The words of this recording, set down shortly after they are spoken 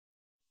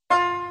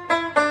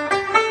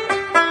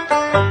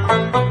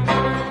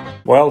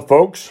Well,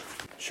 folks,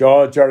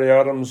 Shaw, Jerry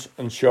Adams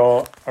and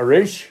Shaw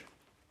Arish.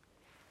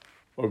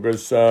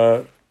 Agus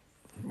mar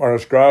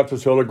is grát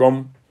is thula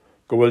gum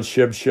go bhfuil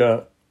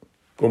sibse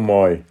go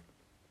mói.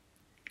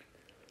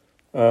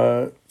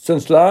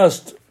 Since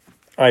last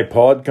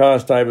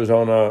podcast, I was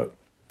on an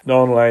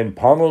online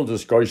panel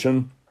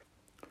discussion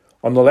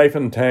on the life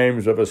and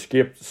times of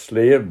escaped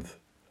slave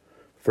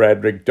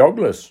Frederick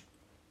Douglass.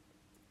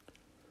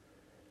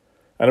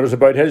 And it was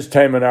about his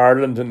time in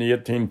Ireland in the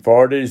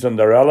 1840s and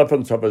the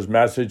relevance of his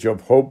message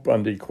of hope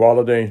and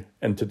equality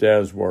in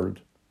today's world.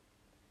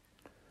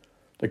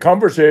 The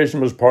conversation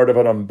was part of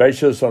an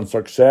ambitious and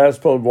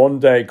successful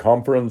one-day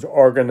conference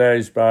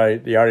organised by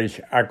the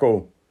Irish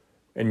Echo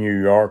in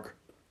New York.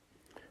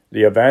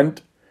 The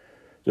event,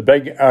 the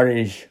Big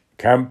Irish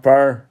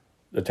Campfire,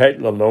 the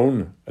title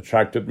alone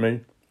attracted me,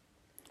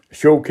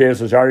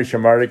 showcases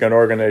Irish-American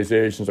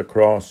organisations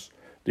across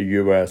the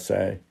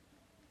USA.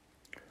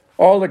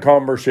 All the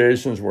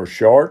conversations were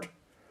short,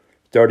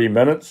 30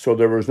 minutes, so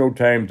there was no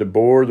time to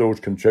bore those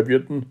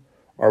contributing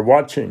or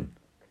watching.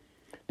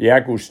 The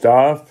Echo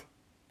staff,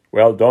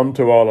 well done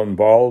to all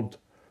involved,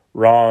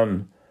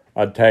 ran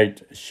a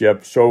tight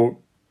ship. So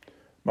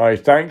my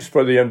thanks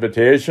for the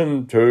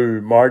invitation to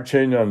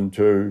Martin and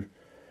to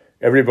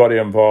everybody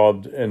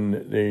involved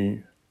in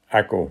the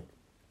Echo.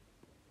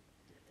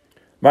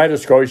 My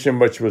discussion,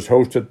 which was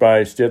hosted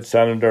by State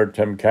Senator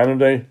Tim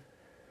Kennedy,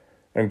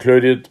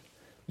 included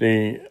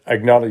the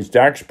acknowledged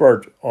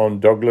expert on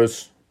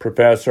Douglass,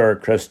 Professor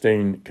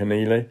Christine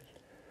Keneally,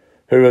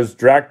 who is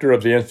Director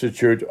of the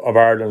Institute of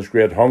Ireland's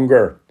Great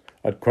Hunger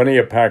at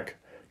Quinnipiac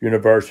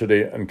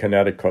University in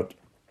Connecticut.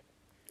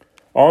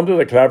 Under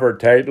the clever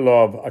title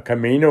of A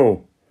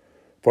Camino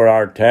for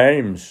Our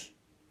Times,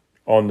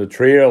 on the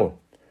trail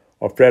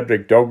of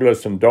Frederick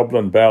Douglass in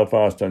Dublin,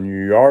 Belfast and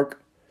New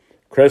York,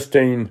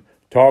 Christine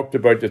talked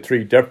about the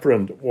three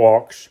different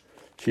walks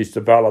she's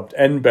developed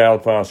in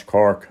Belfast,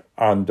 Cork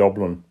and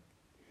Dublin.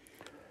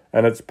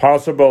 And it's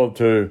possible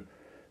to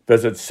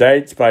visit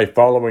sites by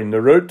following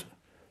the route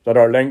that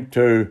are linked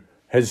to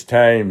his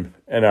time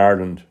in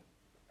Ireland.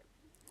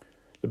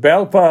 The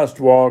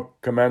Belfast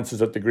Walk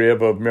commences at the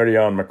grave of Mary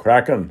Ann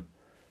McCracken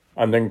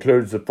and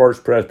includes the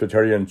First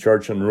Presbyterian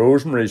Church in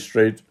Rosemary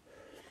Street,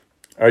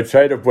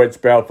 outside of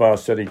which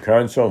Belfast City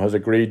Council has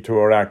agreed to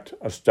erect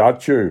a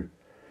statue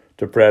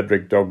to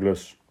Frederick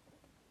Douglass.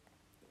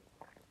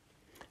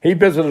 He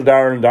visited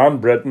Ireland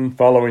and Britain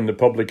following the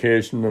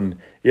publication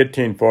in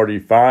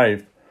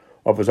 1845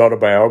 of his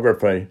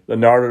autobiography, The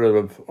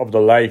Narrative of the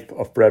Life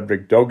of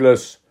Frederick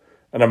Douglass,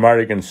 an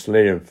American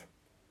Slave.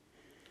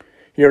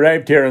 He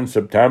arrived here in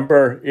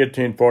September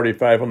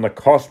 1845 on the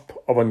cusp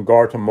of An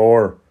Gorta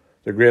Mór,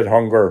 the Great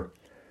Hunger,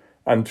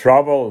 and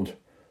travelled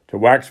to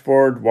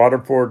Wexford,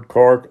 Waterford,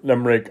 Cork,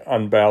 Limerick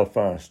and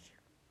Belfast.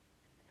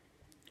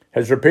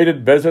 His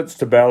repeated visits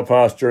to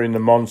Belfast during the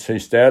months he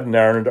stayed in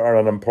Ireland are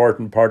an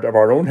important part of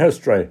our own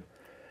history,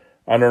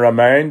 and a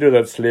reminder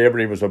that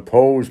slavery was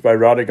opposed by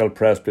radical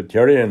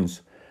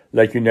Presbyterians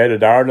like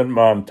United Ireland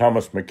man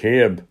Thomas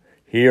McCabe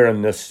here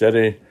in this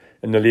city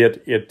in the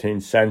late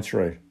 18th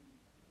century.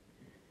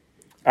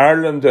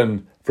 Ireland,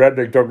 in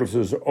Frederick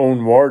Douglass's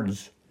own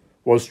words,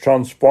 was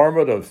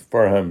transformative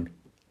for him.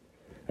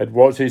 It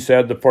was, he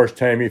said, the first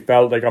time he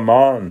felt like a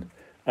man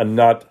and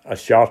not a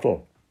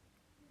chattel.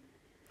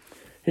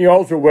 He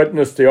also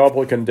witnessed the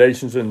awful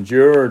conditions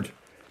endured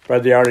by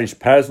the Irish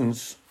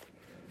peasants,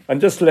 and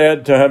this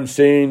led to him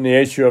seeing the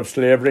issue of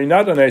slavery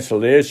not in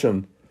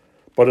isolation,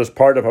 but as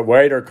part of a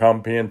wider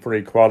campaign for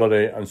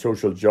equality and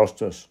social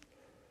justice.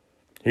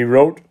 He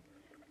wrote,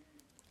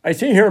 "I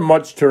see here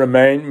much to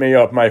remind me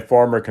of my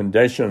former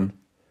condition,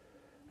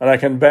 and I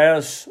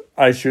confess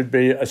I should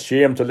be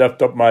ashamed to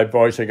lift up my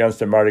voice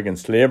against American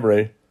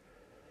slavery,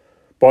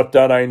 but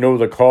that I know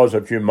the cause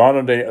of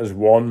humanity is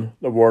one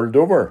the world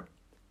over.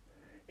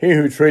 He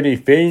who truly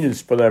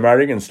feels for the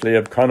American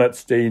slave cannot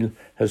steel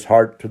his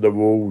heart to the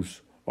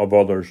woes of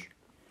others."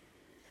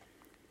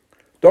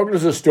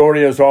 Douglass's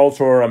story is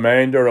also a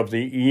reminder of the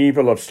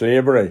evil of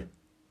slavery,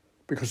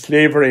 because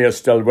slavery is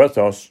still with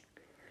us.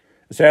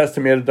 It's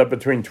estimated that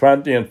between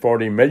 20 and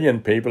 40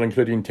 million people,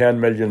 including 10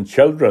 million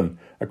children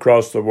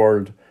across the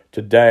world,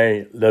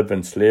 today live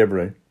in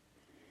slavery.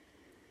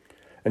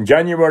 In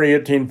January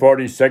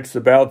 1846,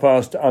 the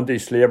Belfast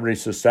Anti-Slavery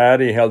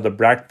Society held a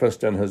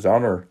breakfast in his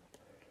honour.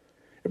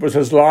 It was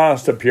his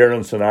last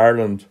appearance in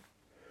Ireland.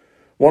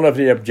 One of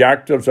the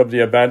objectives of the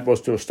event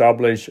was to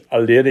establish a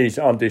ladies'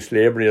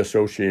 anti-slavery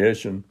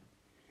association.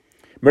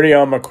 Mary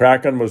Ann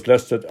McCracken was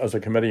listed as a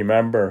committee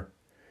member.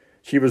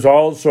 She was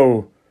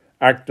also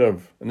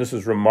active, and this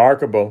is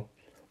remarkable,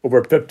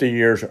 over 50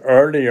 years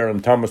earlier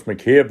in Thomas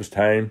McCabe's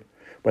time,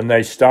 when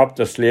they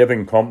stopped a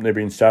slaving company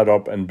being set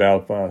up in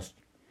Belfast.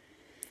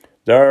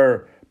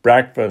 Their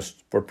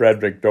breakfast for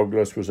Frederick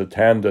Douglass was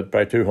attended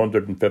by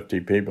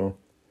 250 people.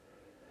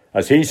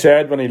 As he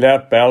said when he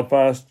left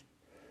Belfast,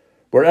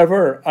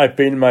 "Wherever I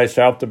feel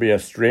myself to be a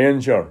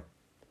stranger,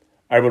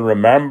 I will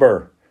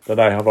remember that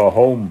I have a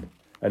home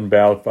in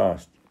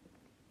Belfast."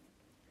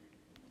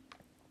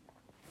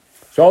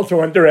 It's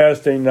also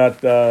interesting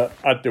that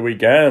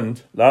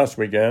last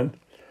weekend,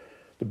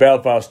 the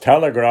Belfast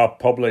Telegraph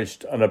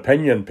published an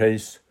opinion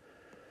piece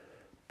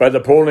by the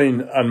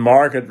polling and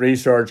market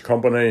research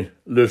company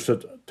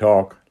Lucid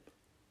Talk.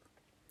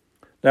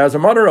 Now, as a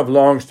matter of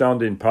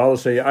long-standing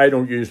policy, I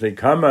don't usually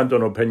comment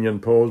on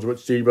opinion polls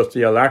which deal with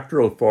the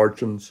electoral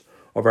fortunes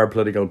of our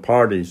political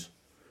parties,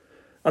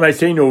 and I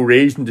see no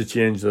reason to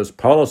change this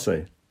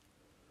policy.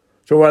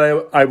 So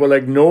I will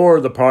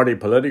ignore the party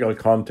political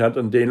content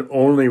and deal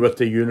only with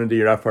the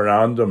unity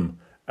referendum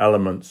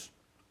elements.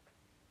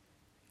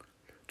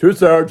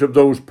 2/3 of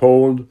those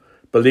polled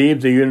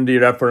believe the unity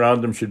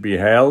referendum should be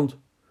held,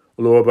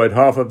 although about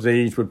half of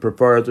these would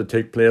prefer it to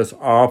take place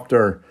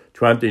after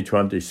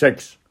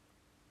 2026.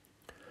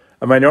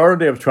 A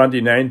minority of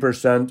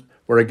 29%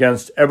 were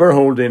against ever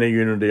holding a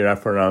unity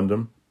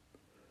referendum.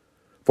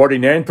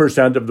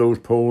 49% of those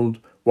polled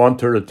want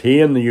to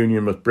retain the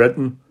union with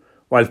Britain,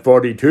 while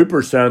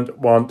 42%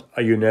 want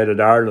a united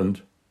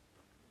Ireland.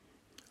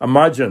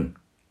 Imagine,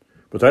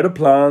 without a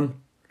plan,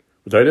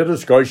 without a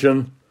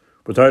discussion,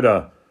 without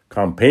a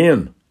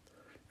campaign,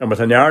 and with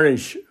an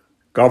Irish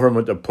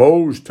government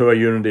opposed to a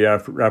unity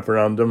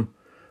referendum,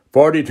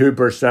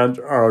 42%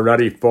 are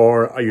already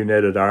for a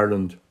united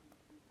Ireland.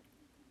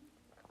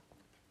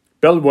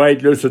 Bill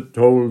White, Lucid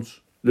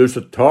Talks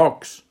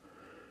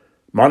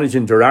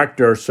managing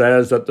director,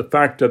 says that the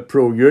fact that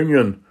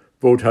pro-union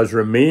vote has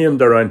remained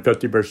around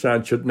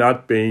 50% should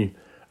not be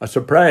a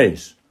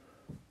surprise,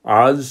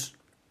 as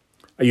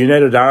a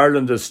united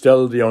Ireland is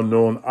still the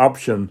unknown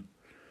option.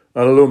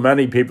 And although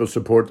many people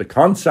support the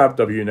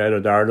concept of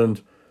united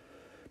Ireland,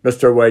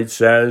 Mr. White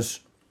says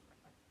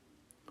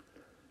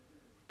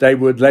they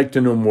would like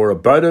to know more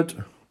about it.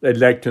 They'd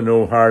like to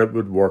know how it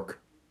would work.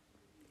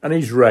 And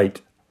he's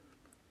right.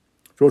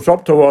 So it's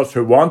up to us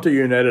who want a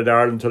united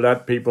Ireland to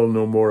let people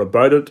know more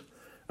about it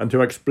and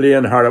to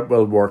explain how it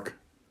will work.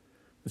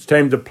 It's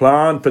time to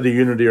plan for the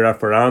unity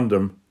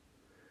referendum.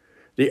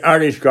 The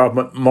Irish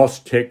government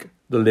must take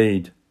the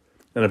lead.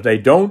 And if they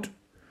don't,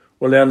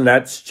 well then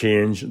let's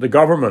change the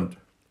government.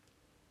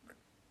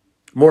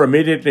 More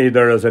immediately,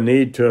 there is a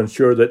need to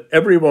ensure that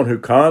everyone who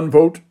can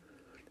vote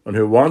and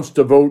who wants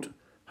to vote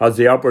has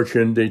the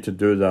opportunity to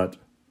do that.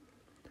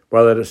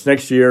 Whether it's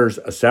next year's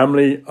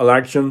Assembly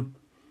election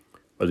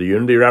or the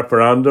unity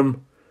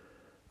referendum,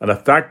 an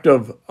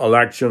effective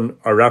election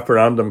or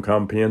referendum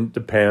campaign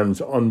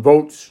depends on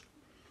votes.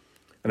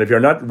 And if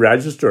you're not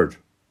registered,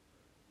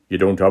 you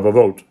don't have a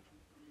vote.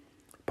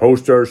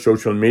 Posters,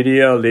 social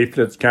media,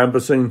 leaflets,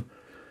 canvassing,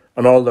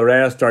 and all the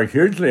rest are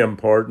hugely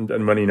important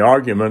in winning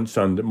arguments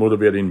and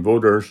motivating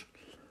voters,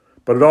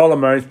 but it all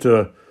amounts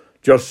to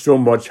just so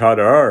much hot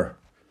air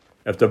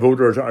if the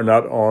voters are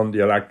not on the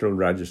electoral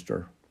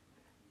register.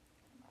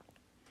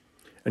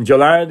 In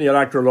July, the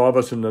Electoral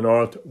Office in the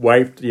North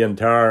wiped the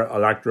entire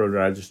electoral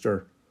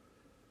register.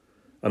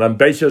 An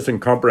ambitious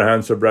and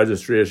comprehensive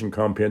registration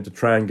campaign to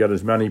try and get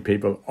as many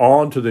people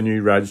onto the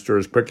new register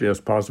as quickly as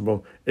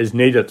possible is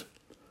needed.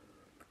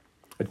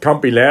 It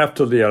can't be left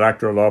to the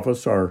Electoral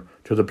Office or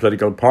to the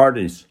political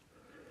parties.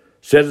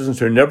 Citizens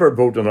who never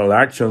vote in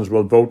elections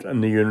will vote in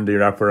the unity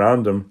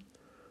referendum,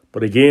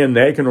 but again,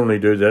 they can only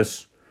do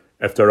this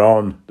if they're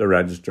on the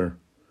register.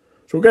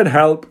 So get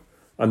help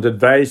and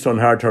advice on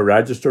how to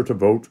register to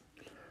vote,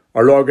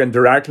 or log in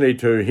directly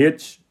to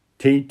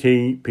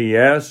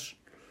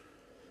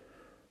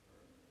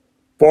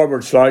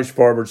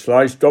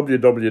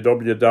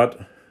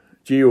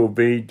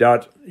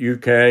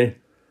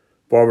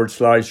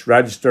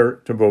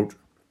to vote.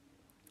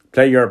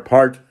 Play your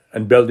part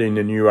in building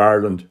a new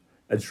Ireland.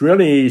 It's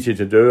really easy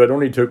to do. It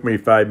only took me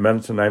 5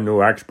 minutes, and I'm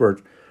no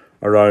expert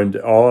around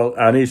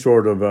any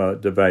sort of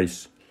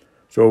device.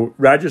 So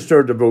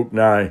register to vote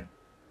now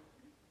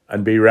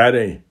and be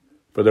ready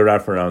for the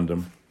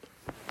referendum.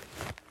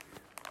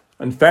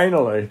 And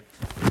finally,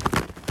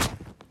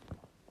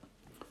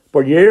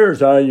 for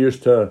years I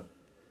used to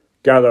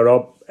gather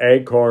up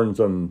acorns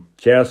and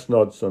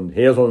chestnuts and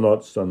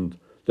hazelnuts and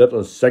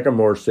little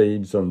sycamore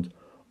seeds and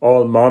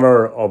all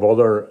manner of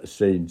other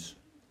seeds.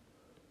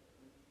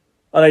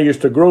 And I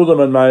used to grow them,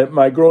 and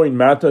my growing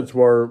methods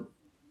were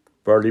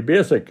fairly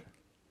basic.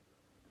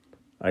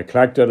 I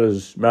collected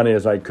as many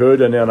as I could,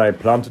 and then I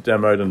planted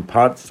them out in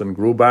pots and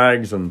grow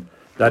bags and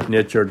let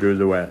nature do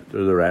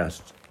the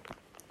rest.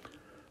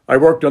 I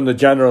worked on the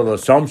general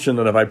assumption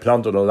that if I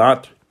planted a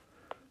lot,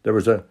 there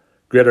was a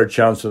greater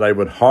chance that I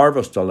would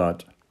harvest a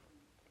lot.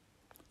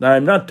 Now,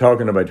 I'm not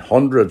talking about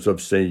hundreds of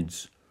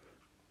seeds,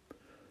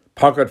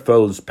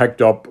 pocketfuls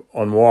picked up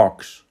on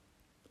walks.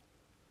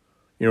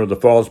 You know, the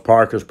Falls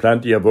Park has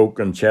plenty of oak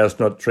and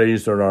chestnut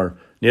trees. There are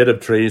native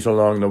trees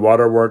along the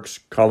waterworks,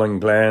 Cullen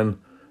Glen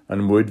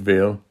and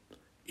Woodvale,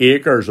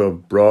 acres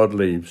of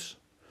broadleaves,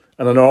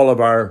 and in all of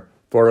our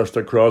forest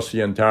across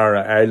the entire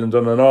island,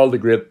 and in all the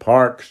great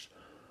parks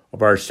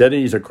of our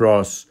cities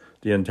across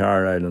the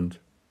entire island.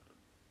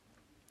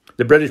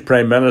 The British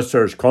Prime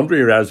Minister's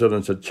country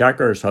residence at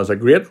Chequers has a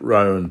great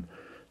rowan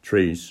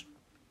trees,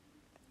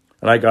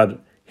 and I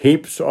got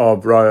heaps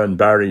of rowan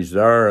berries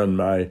there in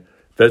my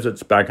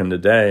visits back in the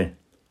day.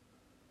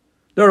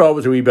 They're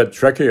always a wee bit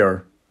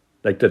trickier,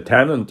 like the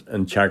tenant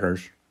in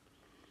checkers.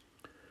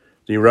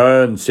 The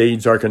round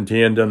seeds are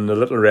contained in the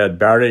little red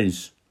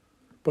berries,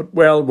 but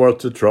well worth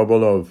the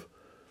trouble of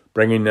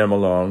bringing them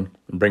along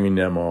and bringing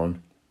them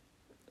on,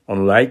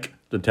 unlike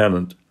the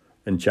tenant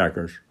in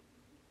checkers.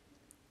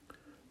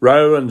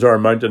 Rowans or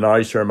mountain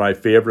ash are my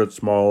favourite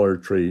smaller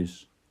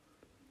trees,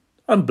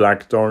 and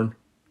blackthorn.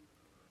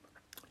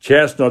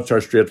 Chestnuts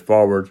are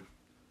straightforward.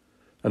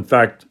 In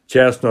fact,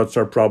 chestnuts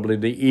are probably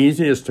the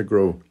easiest to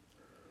grow.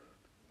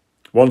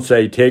 Once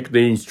I take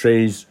these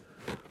trees,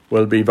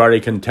 we'll be very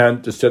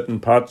content to sit in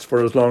pots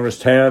for as long as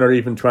 10 or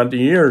even 20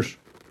 years.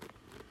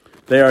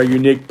 They are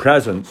unique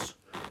presents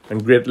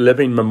and great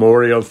living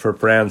memorials for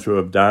friends who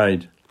have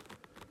died.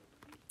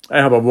 I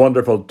have a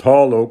wonderful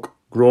tall oak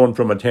grown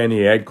from a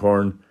tiny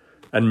acorn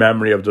in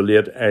memory of the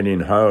late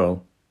Eileen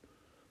Howell,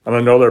 and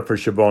another for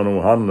Siobhan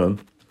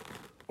O'Hanlon,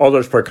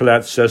 others for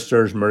Colette's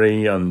sisters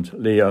Marie and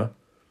Leah,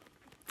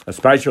 a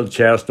special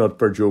chestnut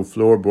for Joe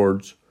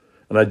Floorboards,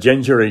 and a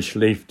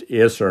gingery-leafed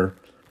acer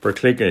for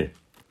Clicky.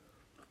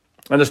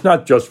 And it's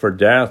not just for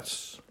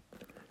deaths.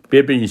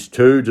 Babies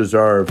too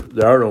deserve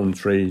their own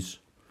trees.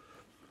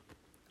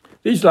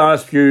 These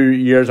last few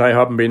years I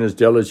haven't been as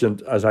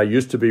diligent as I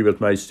used to be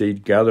with my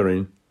seed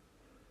gathering.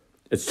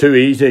 It's too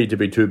easy to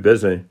be too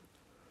busy.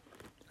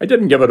 I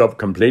didn't give it up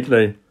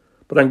completely,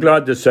 but I'm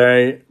glad to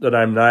say that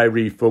I'm now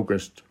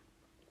refocused.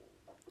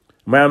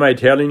 Why am I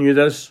telling you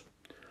this?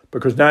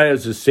 Because now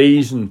is the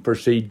season for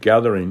seed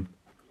gathering.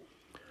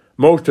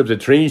 Most of the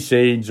tree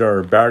seeds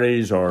or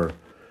berries or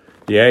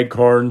the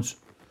acorns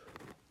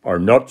or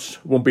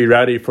nuts won't be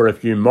ready for a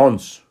few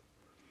months,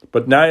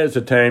 but now is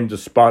the time to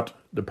spot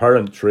the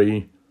parent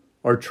tree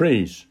or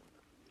trees.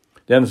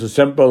 Then it's a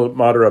simple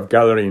matter of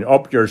gathering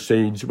up your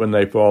seeds when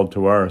they fall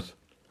to earth.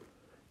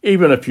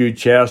 Even a few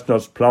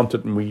chestnuts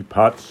planted in wee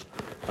pots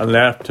and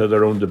left to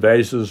their own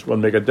devices will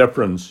make a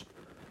difference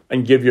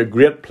and give you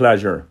great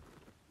pleasure.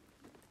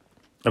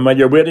 And when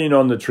you're waiting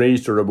on the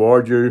trees to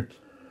reward you,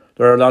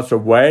 there are lots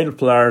of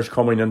wildflowers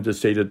coming into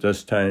seed at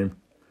this time.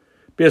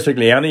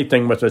 Basically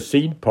anything with a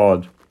seed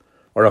pod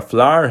or a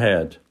flower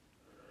head.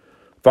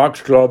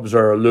 Foxgloves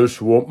or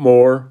loose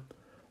moor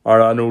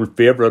are an old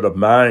favourite of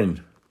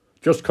mine.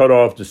 Just cut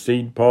off the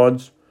seed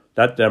pods,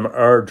 let them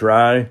air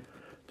dry,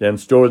 then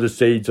store the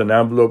seeds in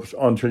envelopes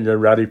until you're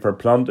ready for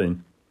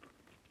planting.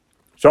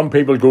 Some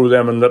people grow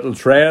them in little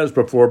trays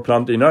before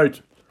planting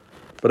out,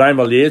 but I'm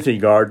a lazy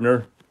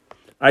gardener.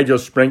 I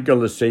just sprinkle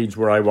the seeds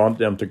where I want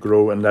them to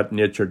grow and let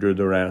nature do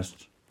the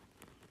rest.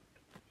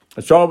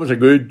 It's always a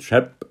good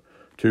tip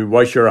to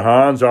wash your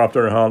hands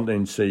after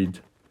handling seed.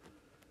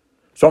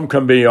 Some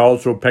can be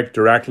also picked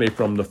directly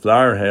from the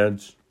flower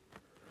heads.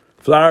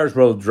 Flowers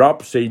will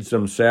drop seeds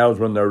themselves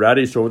when they're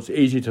ready, so it's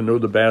easy to know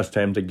the best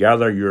time to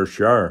gather your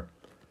share.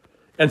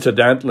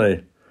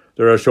 Incidentally,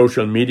 there are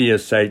social media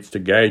sites to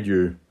guide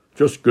you.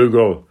 Just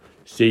Google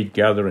seed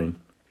gathering.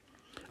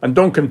 And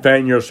don't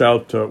confine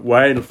yourself to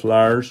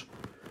wildflowers.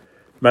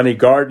 Many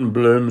garden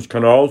blooms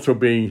can also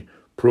be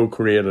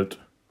procreated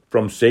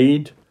from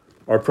seed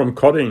or from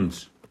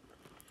cuttings.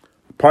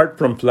 Apart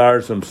from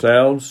flowers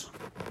themselves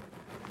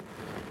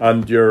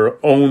and your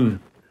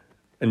own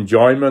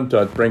enjoyment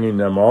at bringing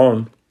them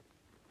on,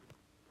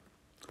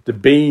 the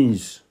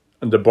bees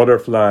and the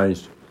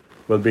butterflies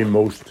will be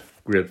most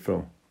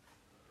grateful.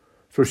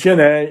 So Sin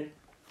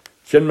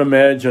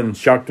Mamej and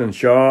Seachtain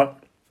Shaw,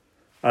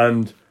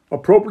 and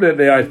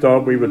appropriately I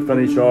thought we would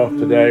finish off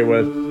today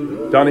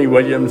with Donnie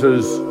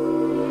Williams's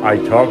I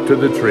Talk to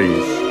the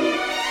Trees.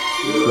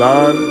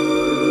 Slán.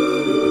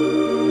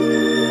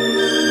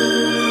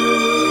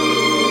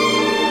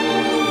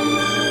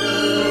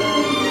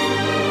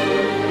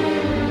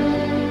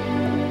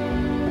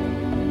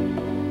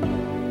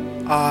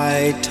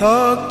 I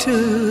talk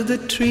to the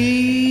trees,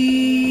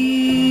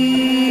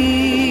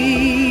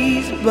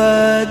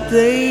 but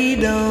they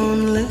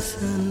don't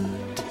listen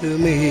to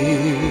me.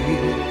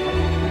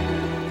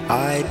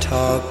 I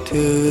talk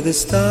to the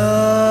stars,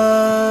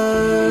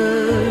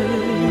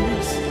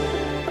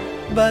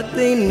 but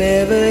they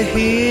never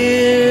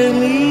hear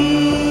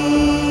me.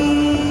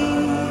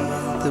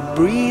 The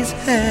breeze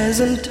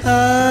hasn't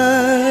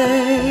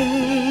time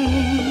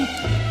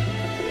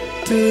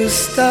to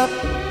stop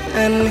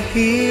and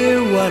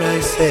hear what I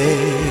say.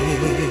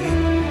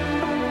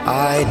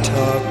 I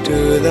talk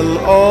to them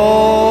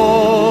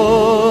all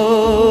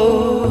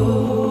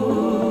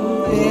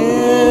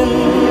in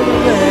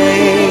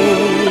vain.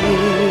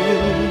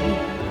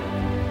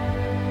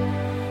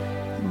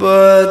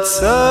 But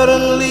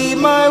suddenly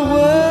my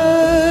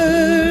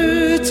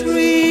words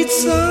reach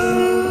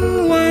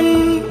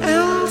someone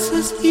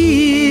else's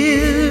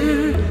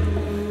ear,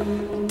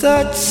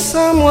 touch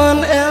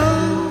someone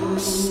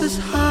else's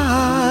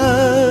heart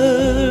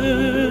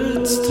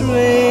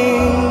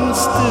strings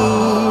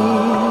too.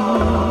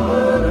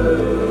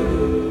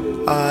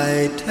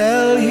 I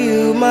tell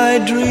you my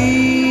dreams,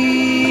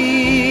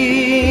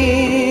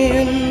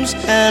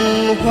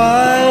 and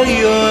while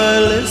you're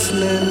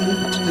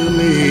listening to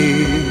me,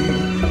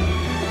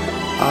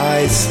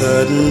 I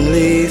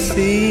suddenly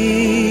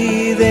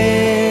see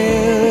them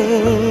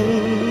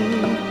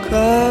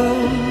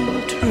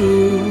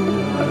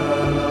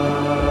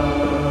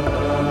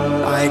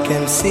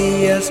can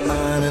see us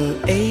on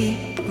an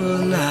April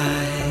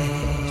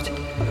night,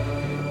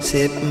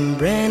 sipping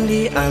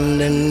brandy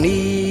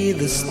underneath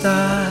the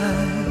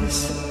stars,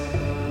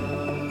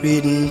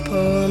 reading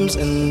poems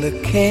in the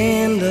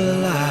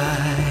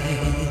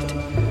candlelight,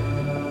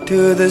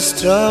 to the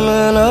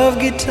strumming of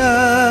guitars.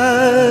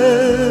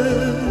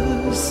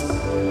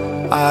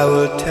 I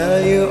will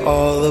tell you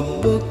all the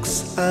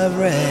books I've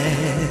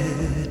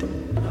read,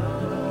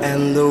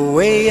 and the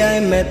way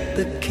I met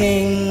the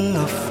King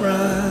of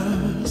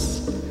France.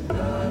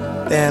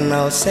 Then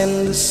I'll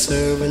send the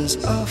servants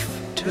off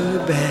to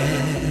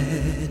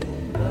bed,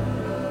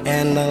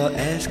 and I'll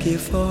ask you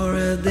for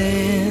a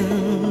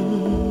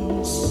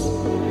dance.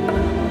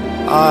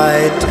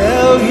 I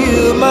tell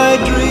you my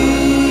dreams,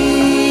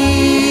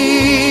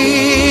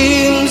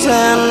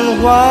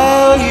 and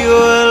while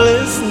you're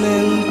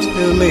listening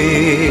to me,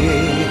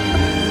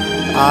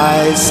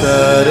 I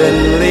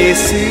suddenly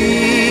see